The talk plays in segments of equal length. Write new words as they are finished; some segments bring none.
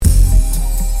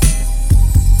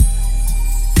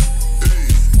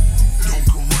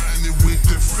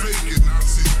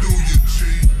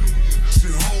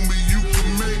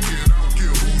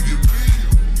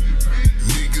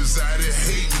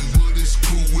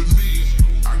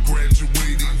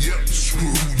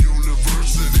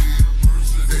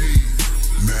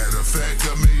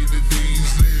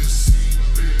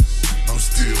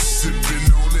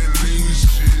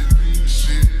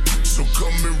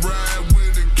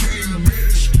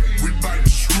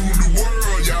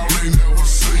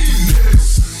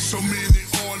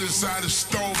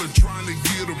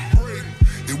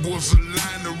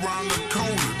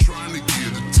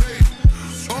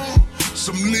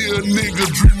nigga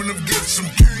dreaming of getting some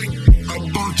cake. A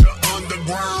bunch of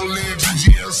underground legends,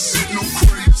 yeah, sitting on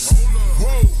crates.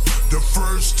 Whoa, the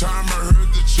first time I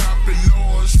heard the chopping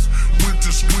noise, with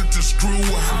the screw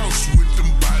house with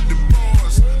them by the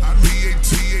bars. I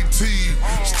B-A-T-A-T,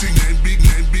 still name Big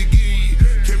E.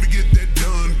 Can we get that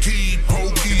done key?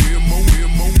 Pokey, M-O.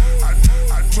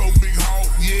 I told Big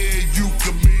Hawk, yeah, you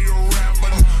could be a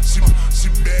rapper. See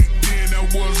back then I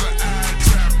was an eye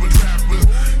trapper.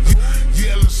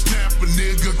 Yellow snapper,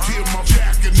 nigga, kill my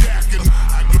jackin'.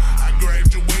 I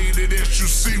graduated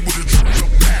S.U.C. with a triple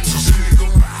bachelor's, nigga.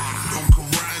 Don't come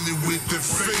riding with the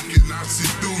faking, I see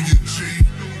through you, G.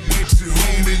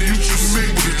 Homie, you should see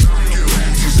what it's like.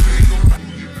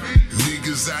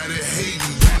 Niggas out there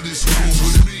hating, but it's cool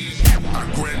with me. I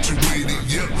graduated,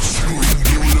 yep, school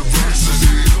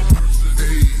university.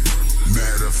 Hey,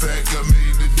 matter of fact, I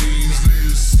made the dean's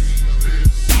list.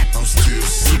 I'm still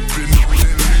sipping on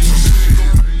that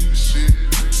lean shit.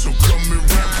 So come and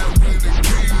rap with the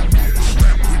king.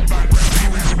 We bout to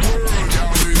rule the world,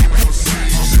 y'all ain't never seen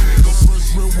shit. A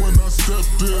freshman when I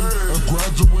stepped in, a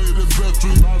graduated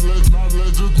veteran.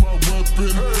 Knowledge is my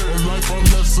weapon. And life a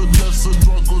lesson,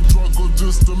 struggle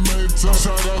just to maintain.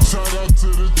 Shout out to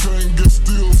the chain, get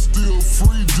still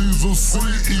free. Diesel, see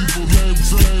evil, game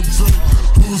change.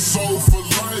 Who's soul for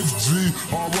life, G?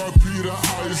 R.I.P. to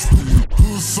Ice.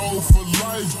 Who's soul for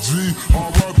life, G?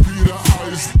 R.I.P. to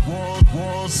Ice.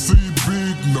 Ron C.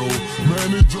 Big No,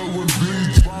 manager and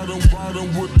beach.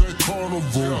 Riding with that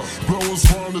carnival. Blowing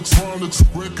sonics,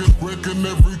 wrecking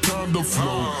every kind of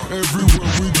flow. Everywhere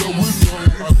we go,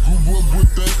 I grew up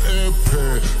with that air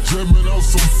pad, jamming out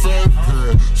some fat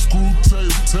pad. Screw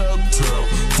tape, tap.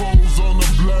 Foes on the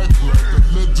black light,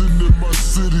 legend in my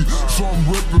city. So I'm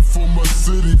ripping for my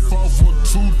city.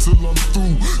 512 till I'm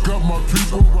through. Got my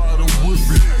people riding with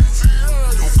me.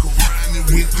 Don't come riding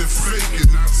with the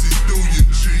faking, I see through you,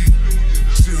 G.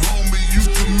 See, homie, you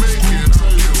can make it.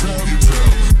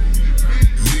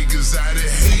 Niggas out there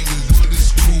hating, but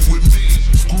it's cool with me.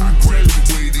 I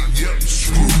graduated, yep,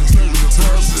 school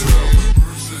university.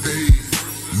 Hey,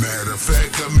 matter of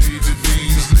fact, I made the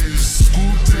dean's list.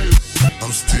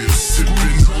 I'm still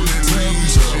sipping on that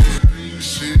lean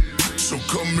shit. So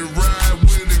come and ride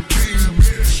with the king,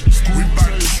 bitch. We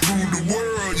bout to screw the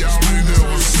world, y'all ain't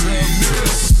never seen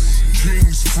this.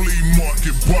 King's Flea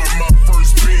Market, bought my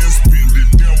first pen, spend it.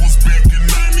 That was back in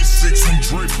 96 when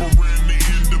Draper ran the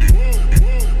end of it.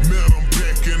 Met him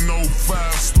back in 05,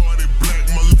 started black,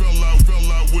 my fell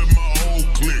out with my whole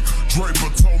clique. Draper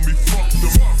told me fuck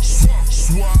them.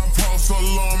 Swamp House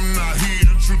alumni, he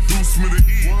introduced me to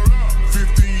E.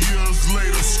 15 years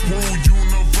later, Screw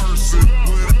University.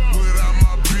 Without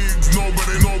my bigs,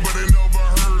 nobody never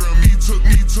heard him. He took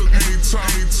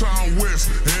A-Town West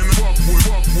and fuck with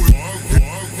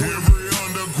every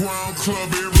underground club,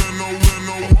 every no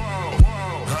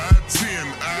I-10,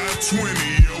 I-20,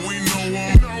 yeah, we know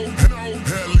him.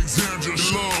 Alexandra,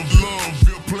 love,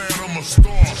 Bill Platinum, a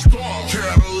star.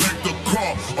 Cadillac the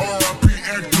car, R.I.P.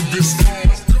 activist.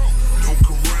 Don't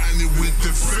come riding with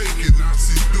the faking, I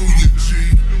see through you, G.